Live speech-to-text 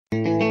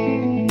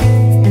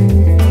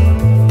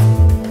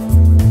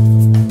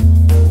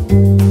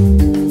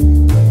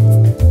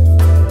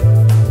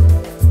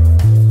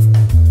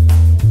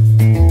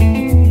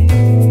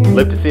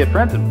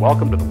friends, and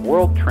welcome to The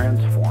World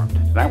Transformed.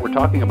 Tonight we're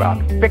talking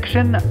about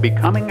fiction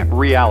becoming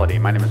reality.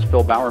 My name is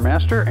Phil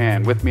Bowermaster,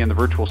 and with me in the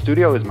virtual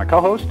studio is my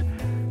co-host,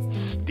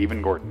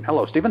 Stephen Gordon.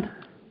 Hello, Stephen.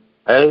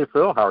 Hey,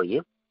 Phil. How are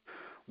you?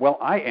 Well,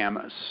 I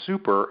am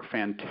super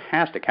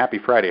fantastic. Happy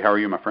Friday. How are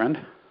you, my friend?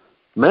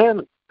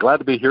 Man, glad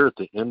to be here at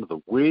the end of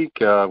the week.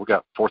 We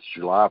got 4th of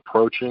July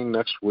approaching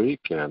next week,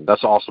 and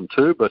that's awesome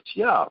too. But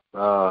yeah,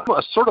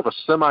 sort of a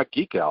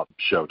semi-Geekout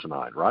show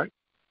tonight, right?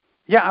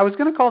 Yeah, I was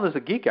going to call this a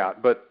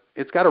Geekout, but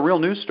it's got a real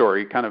news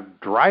story kind of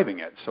driving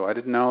it, so I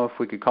didn't know if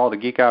we could call it a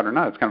Geekout or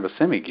not. It's kind of a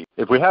semi-geek.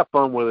 If we have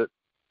fun with it,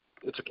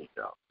 it's a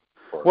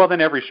Geekout. Well, then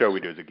every show we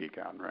do is a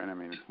Geekout, right? I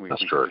mean, we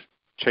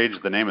change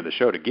the name of the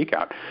show to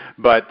Geekout.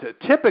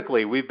 But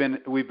typically, we've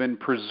been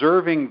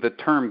preserving the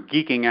term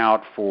geeking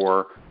out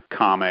for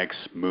comics,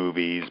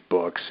 movies,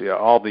 books,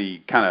 all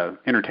the kind of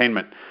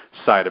entertainment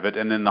side of it,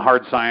 and then the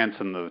hard science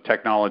and the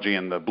technology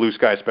and the blue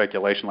sky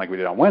speculation like we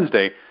did on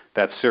Wednesday,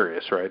 that's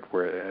serious, right,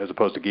 as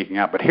opposed to geeking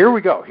out. But here we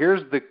go.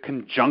 Here's the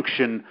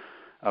conjunction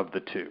of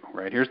the two,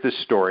 right? Here's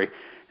this story.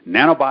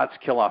 Nanobots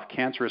kill off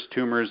cancerous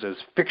tumors as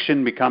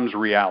fiction becomes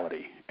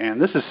reality.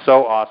 And this is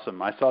so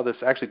awesome. I saw this,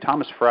 actually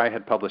Thomas Fry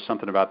had published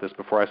something about this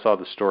before I saw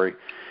the story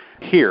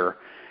here.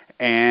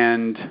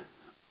 And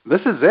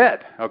this is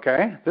it,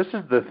 okay? This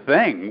is the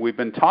thing we've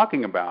been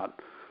talking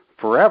about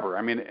forever.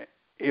 I mean,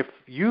 if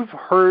you've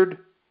heard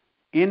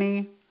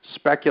any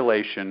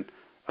speculation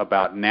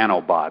about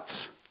nanobots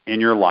in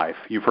your life,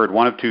 you've heard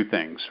one of two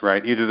things,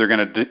 right? Either they're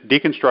going to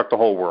deconstruct the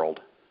whole world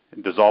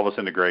and dissolve us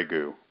into gray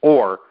goo,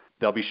 or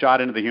they'll be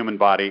shot into the human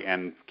body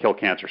and kill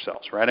cancer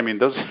cells, right? I mean,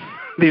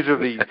 these are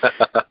the...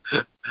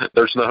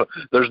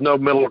 There's no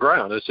middle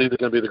ground. It's either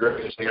going to be the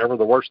greatest thing ever, or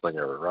the worst thing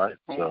ever, right?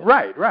 So.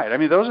 Right. I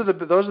mean, those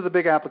are the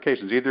big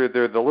applications. Either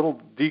they're the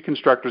little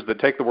deconstructors that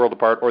take the world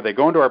apart, or they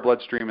go into our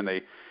bloodstream and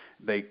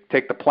they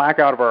take the plaque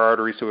out of our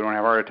arteries so we don't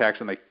have heart attacks,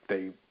 and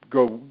they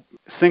go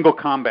single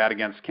combat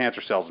against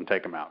cancer cells and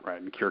take them out,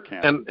 right, and cure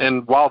cancer.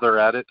 And while they're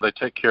at it, they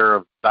take care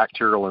of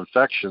bacterial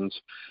infections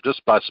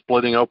just by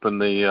splitting open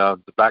the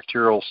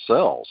bacterial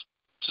cell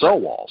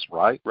walls,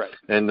 right? Right.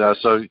 And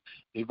so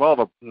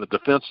evolve the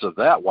defense of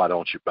that. Why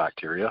don't you,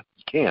 bacteria?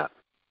 You can't.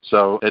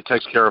 So it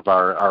takes care of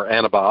our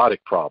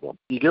antibiotic problem.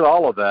 You get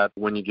all of that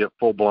when you get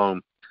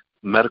full-blown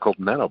medical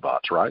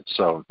nanobots, right?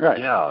 So, right.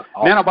 Yeah.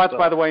 Nanobots,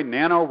 by the way,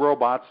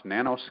 nanorobots,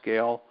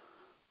 nanoscale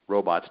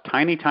robots,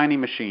 tiny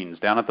machines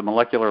down at the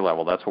molecular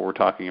level. That's what we're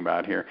talking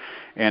about here.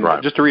 And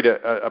right. Just to read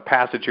a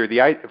passage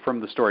here from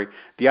the story,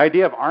 the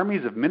idea of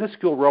armies of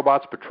minuscule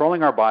robots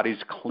patrolling our bodies,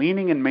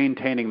 cleaning and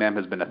maintaining them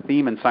has been a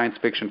theme in science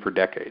fiction for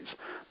decades.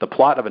 The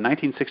plot of a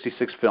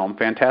 1966 film,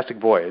 Fantastic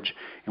Voyage,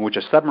 in which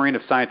a submarine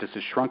of scientists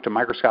is shrunk to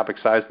microscopic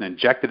size and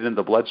injected into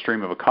the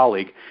bloodstream of a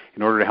colleague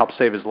in order to help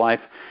save his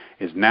life,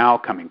 is now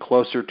coming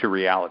closer to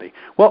reality.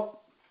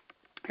 Well,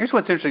 here's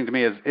what's interesting to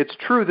me is it's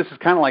true this is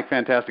kind of like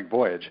Fantastic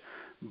Voyage,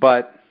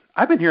 but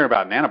I've been hearing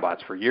about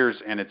nanobots for years,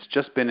 and it's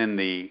just been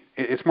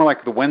it's more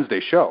like the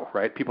Wednesday show,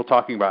 right? People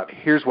talking about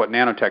here's what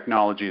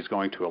nanotechnology is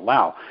going to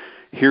allow.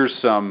 Here's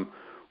some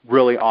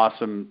really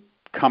awesome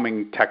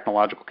coming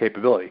technological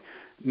capability.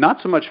 Not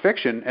so much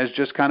fiction as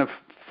just kind of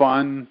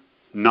fun,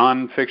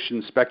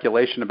 non-fiction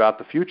speculation about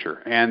the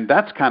future. And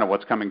that's kind of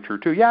what's coming true,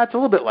 too. Yeah, it's a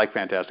little bit like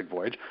Fantastic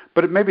Voyage,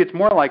 but maybe it's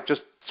more like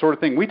just sort of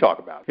thing we talk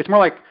about. It's more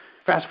like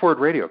fast-forward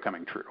radio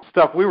coming true.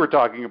 Stuff we were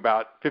talking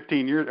about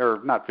 15 years,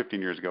 or not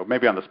 15 years ago,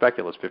 maybe on the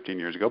Speculous 15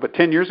 years ago, but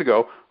 10 years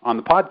ago on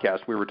the podcast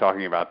we were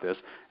talking about this,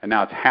 and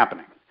now it's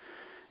happening.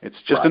 It's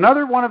just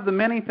another one of the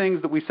many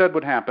things that we said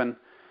would happen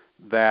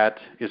that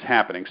is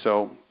happening.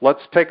 So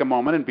let's take a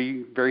moment and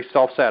be very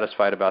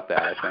self-satisfied about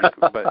that, I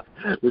think. But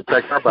we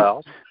take our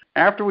bows.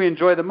 After we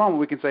enjoy the moment,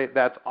 we can say,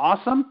 that's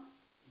awesome,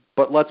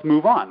 but let's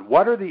move on.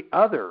 What are the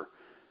other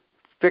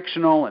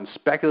fictional and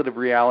speculative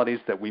realities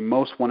that we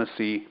most want to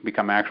see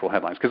become actual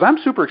headlines? Because I'm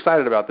super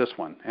excited about this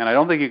one, and I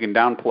don't think you can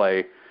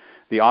downplay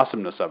the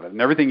awesomeness of it. And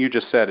everything you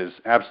just said is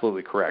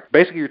absolutely correct.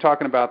 Basically, you're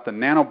talking about the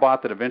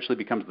nanobot that eventually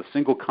becomes the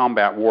single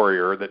combat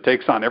warrior that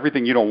takes on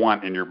everything you don't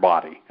want in your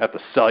body at the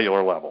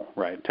cellular level,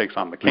 right? It takes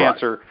on the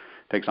cancer,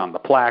 takes on the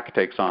plaque,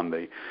 takes on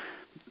the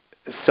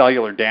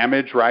cellular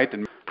damage, right,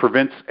 and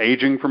prevents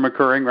aging from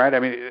occurring, right? I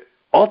mean,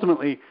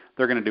 ultimately,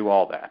 they're going to do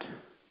all that.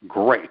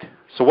 Great.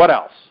 So what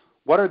else?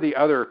 What are the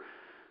other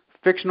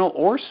fictional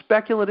or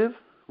speculative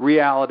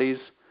realities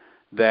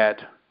that,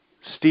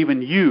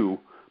 Stephen, you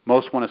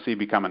most want to see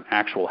become an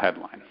actual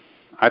headline?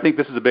 I think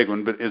this is a big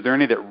one, but is there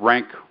any that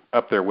rank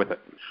up there with it?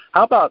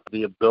 How about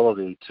the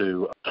ability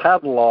to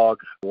catalog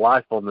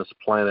life on this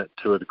planet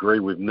to a degree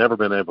we've never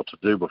been able to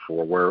do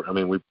before, where, I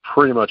mean, we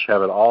pretty much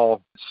have it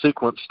all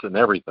sequenced and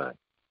everything.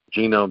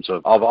 Genomes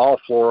of all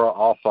flora,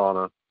 all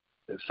fauna.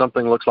 If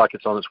something looks like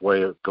it's on its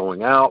way of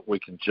going out, we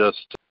can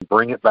just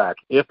bring it back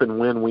if and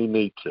when we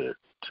need to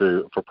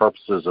for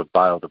purposes of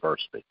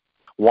biodiversity.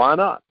 Why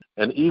not?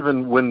 And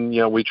even when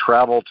we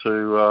travel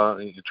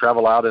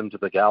out into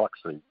the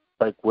galaxy,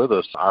 take with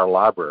us our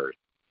library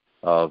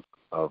of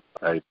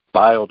a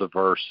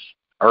biodiverse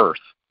Earth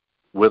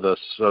with us,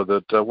 so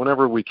that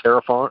whenever we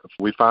terraform,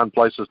 we find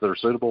places that are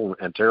suitable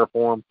and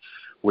terraform,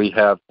 we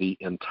have the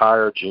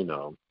entire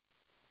genome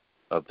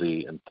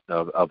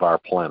of our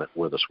planet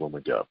with us when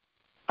we go.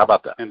 How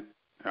about that? And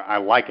I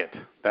like it.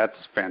 That's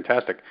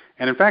fantastic.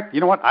 And in fact,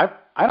 you know what?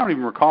 I don't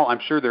even recall. I'm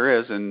sure there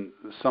is, and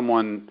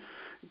someone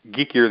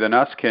geekier than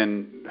us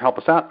can help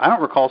us out. I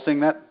don't recall seeing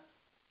that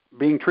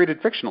being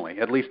treated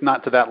fictionally, at least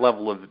not to that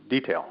level of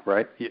detail,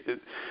 right?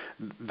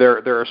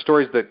 There are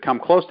stories that come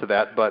close to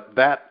that, but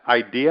that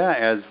idea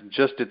as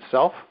just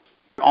itself,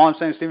 all I'm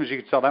saying, Steve, is you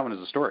could sell that one as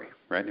a story,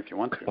 right, if you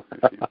want to.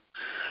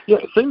 Yeah,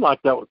 it seemed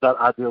like that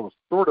idea was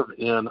sort of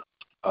in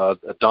a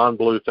Don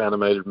Bluth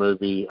animated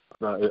movie.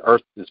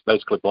 Earth is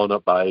basically blown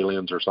up by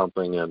aliens or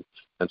something, and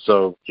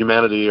so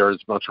humanity is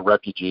a bunch of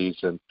refugees,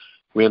 and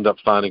we end up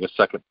finding a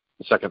second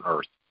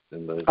Earth.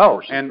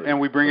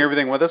 And we bring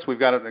everything with us? We've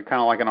got it kind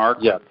of like an ark?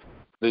 Yeah.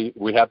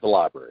 We have the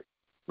library.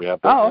 We have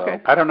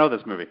okay. I don't know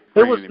this movie.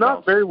 It was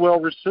not very well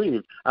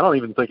received. I don't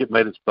even think it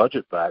made its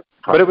budget back.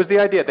 But it was the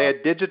idea. They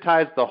had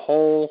digitized the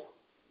whole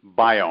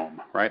biome,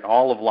 right?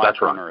 All of life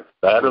on Earth.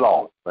 They had it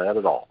all.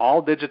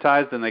 All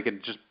digitized, and they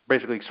could just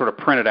basically sort of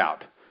print it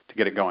out to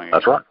get it going again.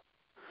 That's right.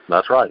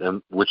 That's right,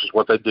 and which is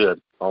what they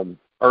did on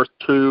Earth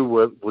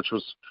 2, which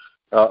was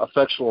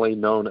affectionately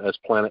known as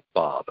Planet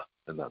Bob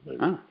in that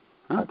movie.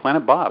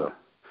 Planet Bob.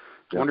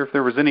 So, I wonder if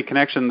there was any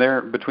connection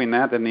there between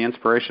that and the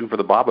inspiration for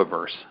the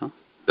Bobaverse. Huh?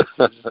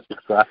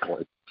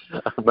 Exactly.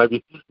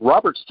 Maybe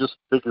Robert's just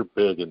figure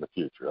big in the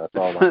future. That's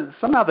all.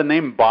 Somehow the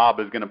name Bob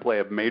is going to play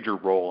a major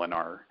role in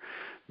our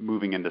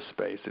moving into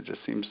space. It just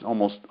seems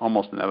almost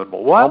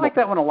inevitable. Well, I like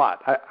that one a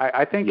lot.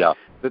 I think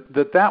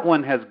that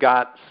one has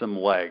got some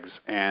legs,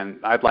 and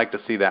I'd like to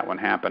see that one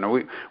happen.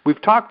 And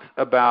we've talked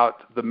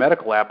about the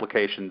medical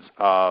applications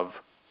of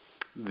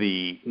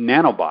the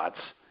nanobots,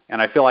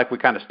 and I feel like we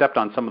kind of stepped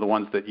on some of the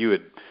ones that you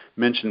had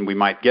mentioned we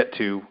might get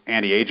to,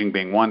 anti-aging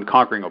being one,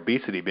 conquering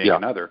obesity being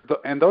another.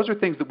 And those are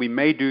things that we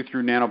may do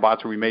through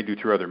nanobots or we may do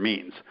through other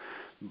means.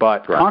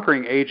 But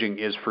conquering aging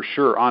is for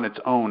sure on its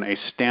own a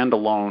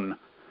standalone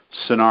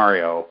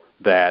scenario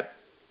that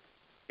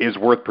is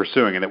worth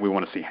pursuing and that we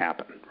want to see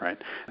happen, right?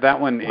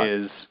 That one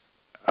is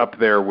up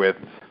there with,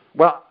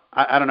 well,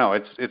 I don't know.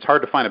 It's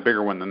hard to find a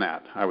bigger one than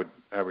that, I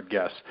would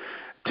guess.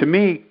 To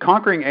me,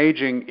 conquering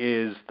aging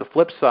is the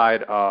flip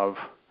side of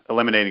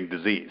eliminating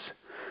disease.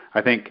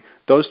 I think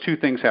those two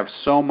things have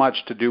so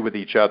much to do with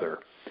each other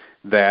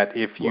that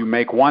if you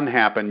make one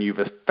happen, you've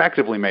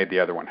effectively made the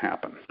other one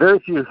happen. Very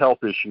few health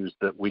issues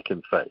that we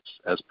can face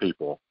as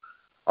people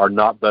are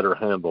not better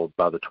handled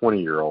by the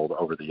 20-year-old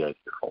over the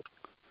 80-year-old.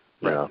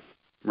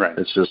 Right.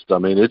 It's just,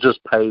 it just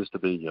pays to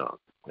be young.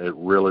 It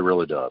really,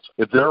 really does.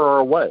 If there are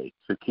a way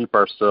to keep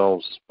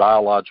ourselves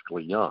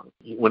biologically young,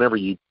 whenever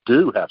you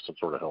do have some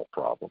sort of health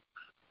problem,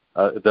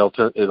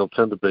 it'll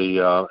tend to be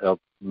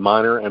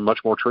minor and much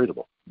more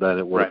treatable than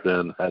it would have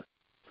been had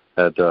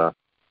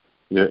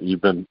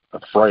you've been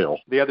frail.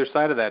 The other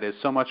side of that is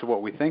so much of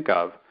what we think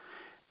of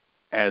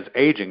as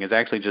aging is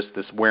actually just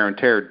this wear and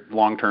tear,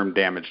 long-term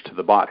damage to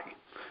the body.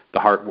 The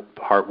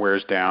heart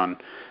wears down,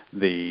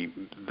 the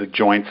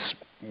joints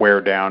wear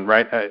down,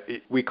 right?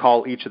 We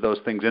call each of those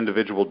things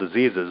individual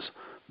diseases,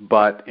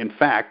 but in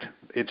fact,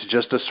 it's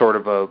just a sort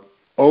of a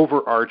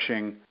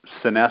overarching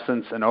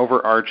senescence and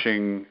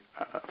overarching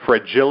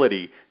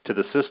fragility to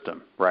the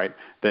system, right,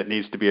 that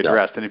needs to be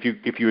addressed. And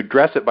if you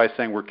address it by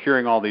saying we're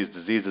curing all these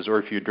diseases, or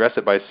if you address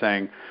it by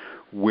saying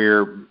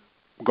we're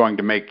going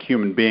to make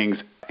human beings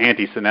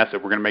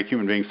anti-senescent, we're going to make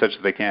human beings such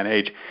that they can't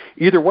age,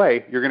 either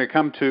way, you're going to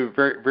come to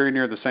very, very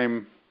near the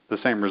same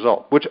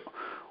result, which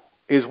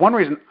is one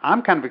reason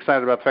I'm kind of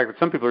excited about the fact that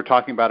some people are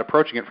talking about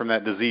approaching it from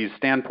that disease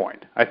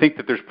standpoint. I think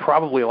that there's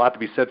probably a lot to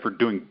be said for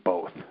doing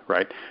both,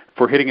 right,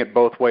 for hitting it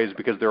both ways,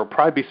 because there will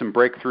probably be some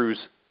breakthroughs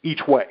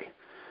each way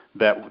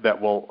that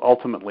will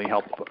ultimately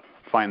help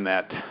find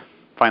that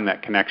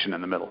connection in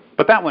the middle.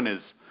 But that one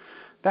is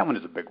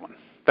a big one.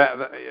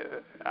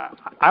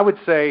 I would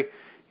say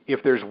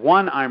if there's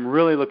one I'm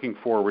really looking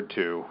forward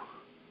to,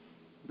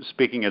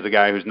 speaking as a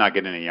guy who's not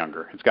getting any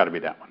younger, it's got to be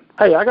that one.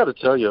 Hey, I got to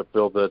tell you,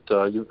 Bill,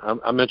 that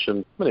I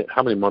mentioned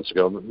how many months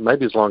ago,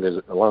 maybe as long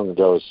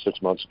ago as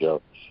 6 months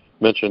ago,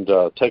 mentioned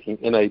taking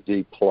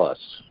NAD+.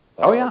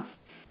 Oh yeah.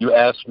 You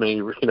asked me,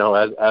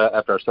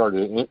 after I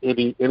started,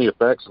 any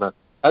effects, and I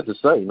had to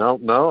say,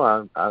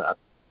 no, I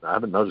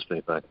haven't noticed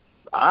anything.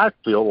 I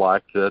feel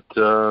like that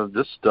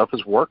this stuff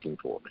is working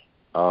for me.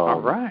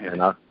 All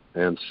right.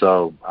 And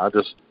so I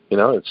just,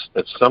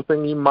 it's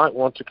something you might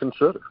want to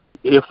consider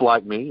if,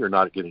 like me, you're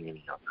not getting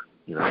any younger.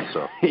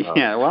 So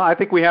yeah. Well, I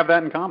think we have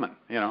that in common.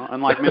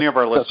 Unlike many of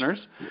our listeners,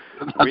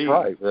 that's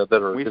right. That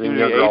are we seem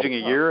to be aging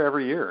a year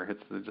every year.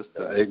 It's just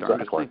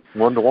exactly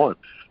 1-to-1.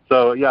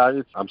 So yeah,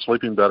 I'm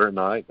sleeping better at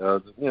night,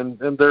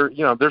 and there,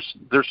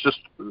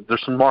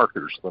 there's some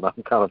markers that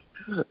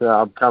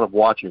I'm kind of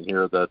watching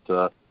here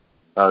that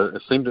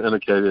it seems to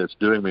indicate it's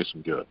doing me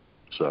some good.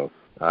 So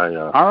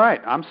all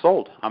right, I'm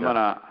sold.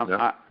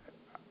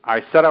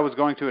 I said I was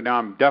going to, and now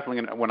I'm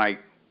definitely going to.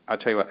 I'll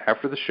tell you what,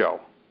 after the show,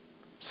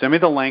 send me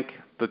the link,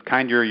 the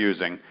kind you're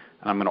using, and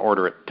I'm going to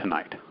order it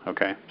tonight.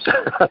 Okay. So,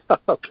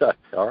 okay.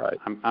 All right.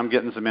 I'm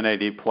getting some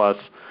NAD+.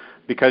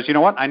 Because you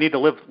know what? I need to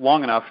live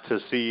long enough to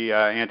see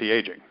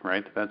anti-aging,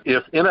 right?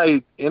 If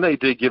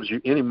NAD gives you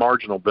any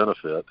marginal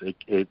benefit,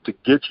 it to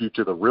get you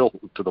to the real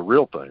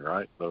thing,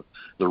 right?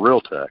 The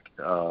real tech.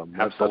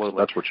 Absolutely,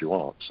 that's what you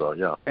want. So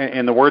yeah.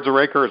 And the words of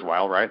Ray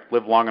Kurzweil, right?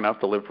 Live long enough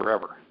to live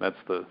forever. That's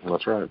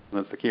right.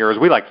 That's the key, or as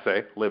we like to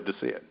say, live to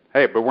see it.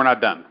 Hey, but we're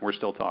not done. We're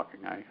still talking.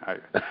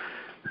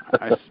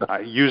 I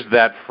used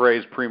that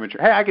phrase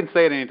premature. Hey, I can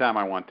say it anytime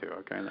I want to.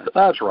 Okay,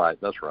 that's right.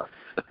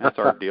 That's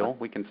our deal.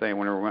 We can say it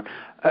whenever we want.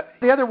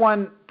 The other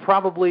one,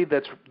 probably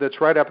that's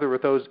right up there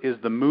with those, is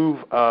the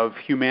move of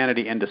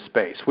humanity into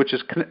space, which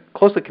is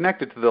closely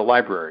connected to the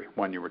library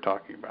one you were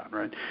talking about,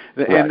 right?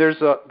 And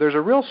there's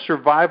a real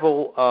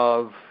survival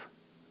of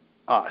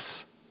us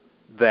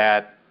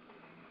that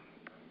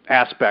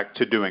aspect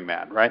to doing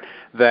that, right?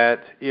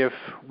 That if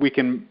we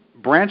can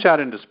branch out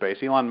into space.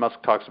 Elon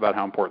Musk talks about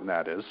how important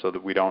that is so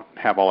that we don't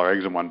have all our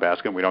eggs in one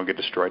basket and we don't get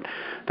destroyed.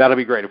 That'll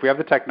be great. If we have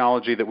the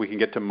technology that we can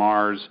get to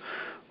Mars,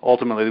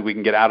 ultimately we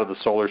can get out of the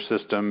solar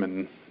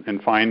system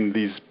and find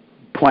these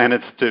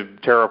planets to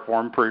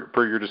terraform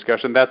per your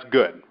discussion, that's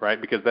good,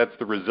 right? Because that's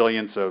the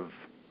resilience of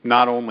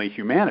not only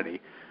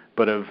humanity,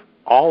 but of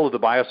all of the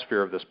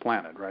biosphere of this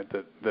planet, right?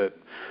 That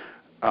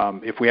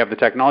if we have the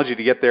technology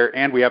to get there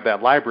and we have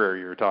that library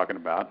you were talking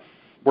about,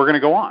 we're going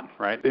to go on,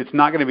 right? It's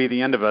not going to be the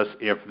end of us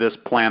if this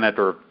planet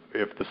or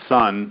if the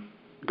sun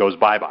goes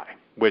bye-bye,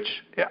 which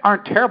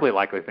aren't terribly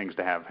likely things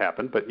to have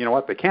happen, but you know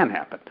what? They can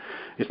happen.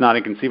 It's not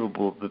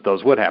inconceivable that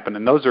those would happen.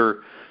 And those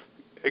are,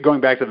 going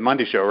back to the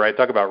Monday show, right?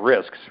 Talk about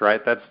risks, right?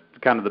 That's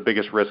kind of the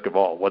biggest risk of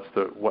all.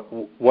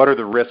 What are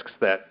the risks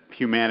that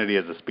humanity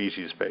as a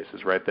species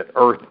faces, right? That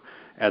Earth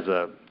as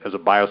a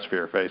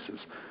biosphere faces?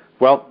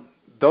 Well,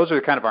 those are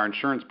kind of our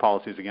insurance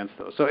policies against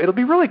those. So it'll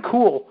be really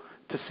cool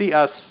to see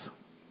us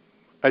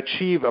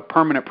achieve a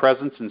permanent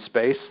presence in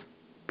space,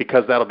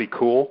 because that'll be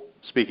cool.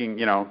 Speaking,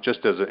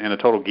 just in a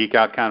total geek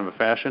out kind of a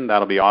fashion,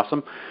 that'll be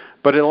awesome.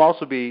 But it'll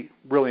also be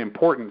really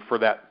important from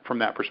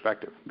that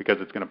perspective, because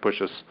it's going to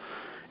push us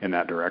in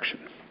that direction.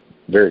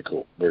 Very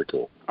cool. Very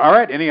cool. All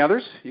right. Any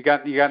others? You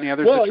got any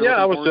others? Well, yeah,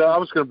 I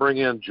was going to bring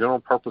in general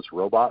purpose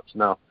robots.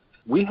 Now,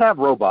 we have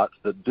robots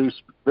that do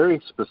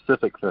very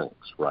specific things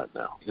right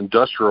now.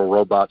 Industrial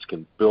robots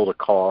can build a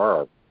car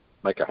or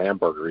make a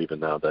hamburger even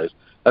nowadays.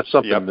 That's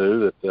something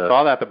new.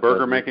 Saw that, the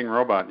burger-making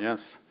robot, yes.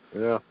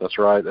 Yeah, that's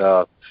right.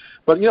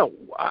 But,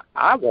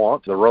 I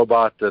want the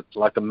robot that's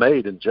like a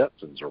maid in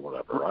Jetsons or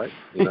whatever, right?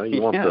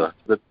 You want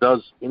that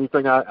does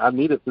anything I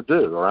need it to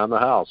do around the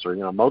house, or,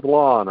 mow the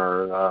lawn,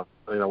 or,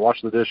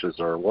 wash the dishes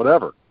or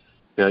whatever.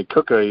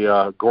 Cook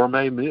a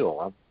gourmet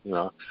meal.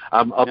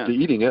 I'm up to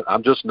eating it.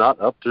 I'm just not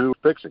up to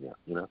fixing it,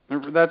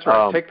 That's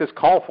right. Take this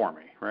call for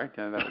me, right?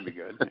 Yeah, that would be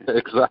good. Yeah.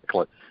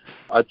 Exactly.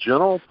 A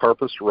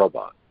general-purpose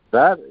robot.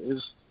 That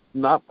is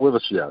not with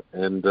us yet,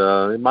 and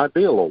it might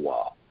be a little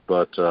while.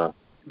 But do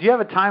you have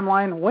a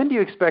timeline? When do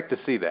you expect to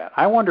see that?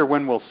 I wonder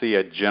when we'll see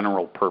a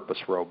general-purpose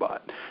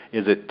robot.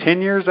 Is it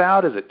 10 years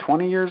out? Is it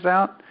 20 years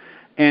out?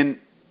 And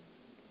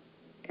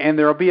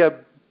there will be a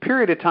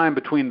period of time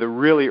between the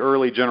really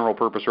early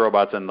general-purpose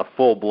robots and the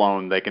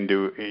full-blown, they can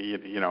do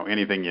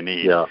anything you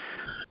need. Yeah.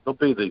 It'll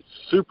be the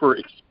super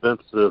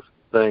expensive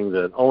thing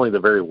that only the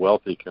very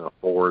wealthy can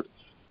afford,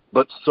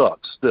 but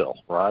sucks still,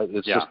 right?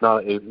 It's just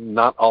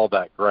not all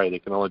that great.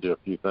 It can only do a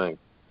few things.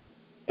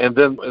 And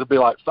then it'll be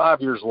like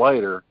 5 years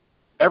later,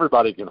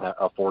 everybody can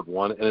afford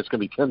one, and it's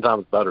going to be 10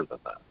 times better than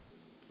that,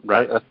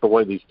 right? That's the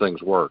way these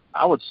things work.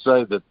 I would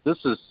say that this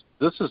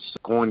is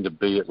going to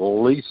be at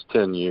least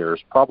 10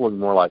 years, probably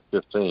more like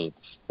 15,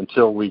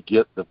 until we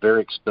get the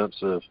very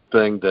expensive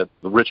thing that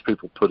the rich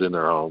people put in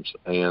their homes,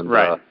 and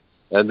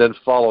then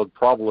followed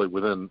probably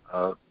within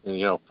 4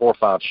 or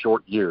 5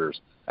 short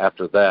years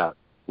after that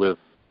with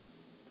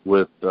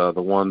the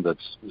one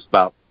that's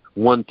about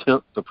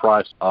 1/10 the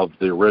price of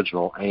the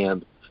original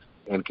and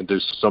can do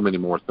so many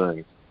more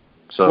things.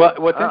 So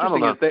what's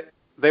interesting is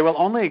they will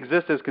only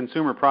exist as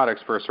consumer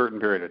products for a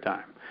certain period of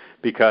time,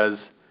 because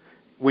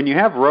when you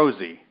have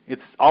Rosie,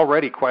 it's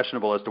already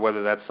questionable as to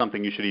whether that's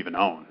something you should even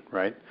own,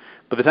 right?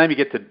 By the time you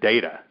get to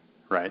Data,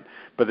 right?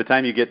 By the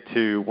time you get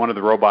to one of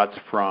the robots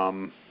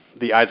from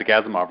the Isaac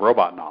Asimov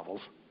robot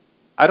novels,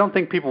 I don't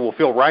think people will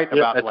feel right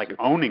about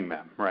owning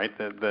them, right?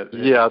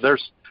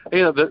 There's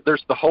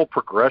the whole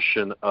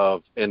progression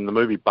in the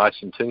movie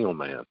Bicentennial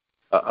Man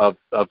of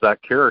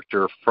that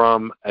character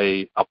from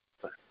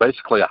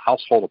basically a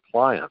household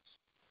appliance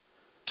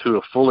to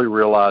a fully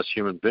realized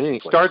human being.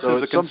 Starts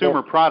as a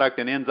consumer product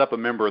and ends up a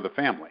member of the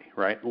family,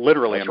 right?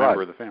 Literally a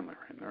member of the family,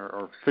 right?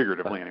 Or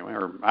figuratively anyway.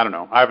 Or I don't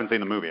know. I haven't seen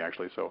the movie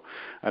actually, so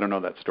I don't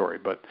know that story.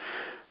 But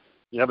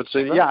you haven't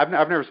seen it? Yeah, I've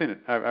never seen it.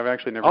 I've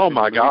actually never. Oh seen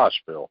my the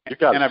gosh, Bill! You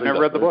got. And I've never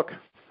read the book.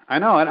 I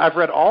know, and I've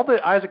read all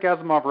the Isaac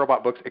Asimov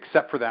robot books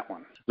except for that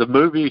one. The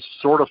movie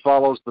sort of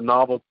follows the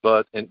novel,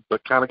 but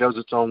kind of goes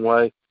its own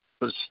way.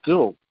 But it's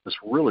still It's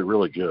really,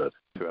 really good.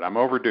 I'm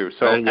overdue.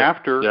 So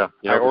after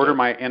I order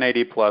my NAD+,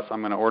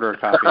 I'm going to order a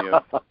copy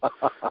of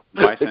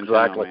Bicentennial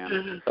Exactly.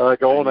 Man.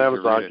 Go on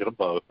Amazon, get them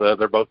both.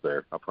 They're both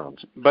there, I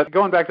promise. But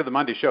going back to the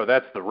Monday show,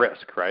 that's the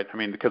risk, right? I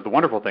mean, because the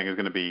wonderful thing is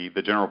going to be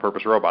the general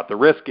purpose robot. The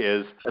risk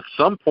is... At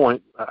some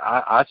point,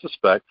 I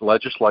suspect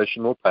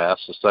legislation will pass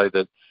to say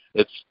that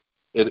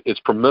it's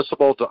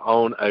permissible to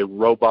own a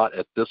robot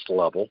at this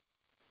level,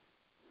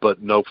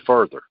 but no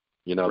further.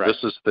 Right.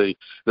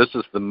 This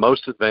is the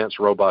most advanced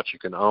robot you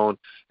can own.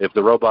 If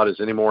the robot is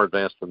any more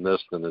advanced than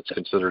this, then it's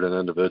considered an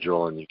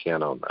individual, and you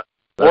can't own that.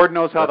 Lord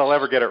knows how they'll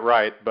ever get it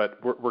right,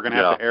 but we're going to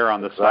have to err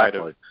on the side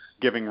of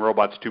giving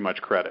robots too much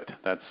credit.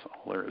 That's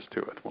all there is to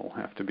it. We'll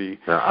have to be...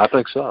 Yeah, I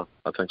think so.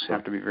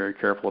 Have to be very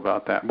careful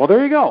about that. Well,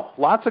 there you go.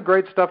 Lots of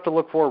great stuff to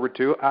look forward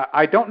to.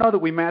 I don't know that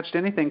we matched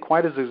anything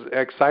quite as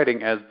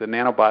exciting as the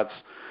nanobots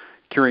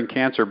curing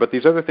cancer, but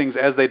these other things,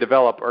 as they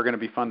develop, are going to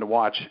be fun to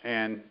watch.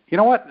 And you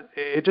know what?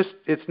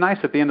 It's nice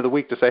at the end of the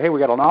week to say, hey, we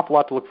got an awful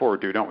lot to look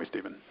forward to, don't we,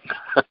 Stephen?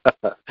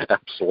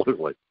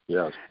 Absolutely,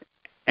 yes.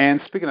 And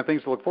speaking of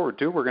things to look forward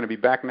to, we're going to be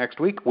back next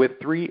week with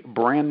 3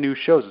 brand new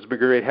shows. It's been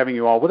great having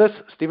you all with us.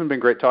 Stephen, been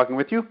great talking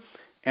with you.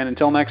 And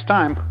until next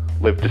time,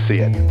 live to see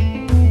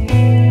it.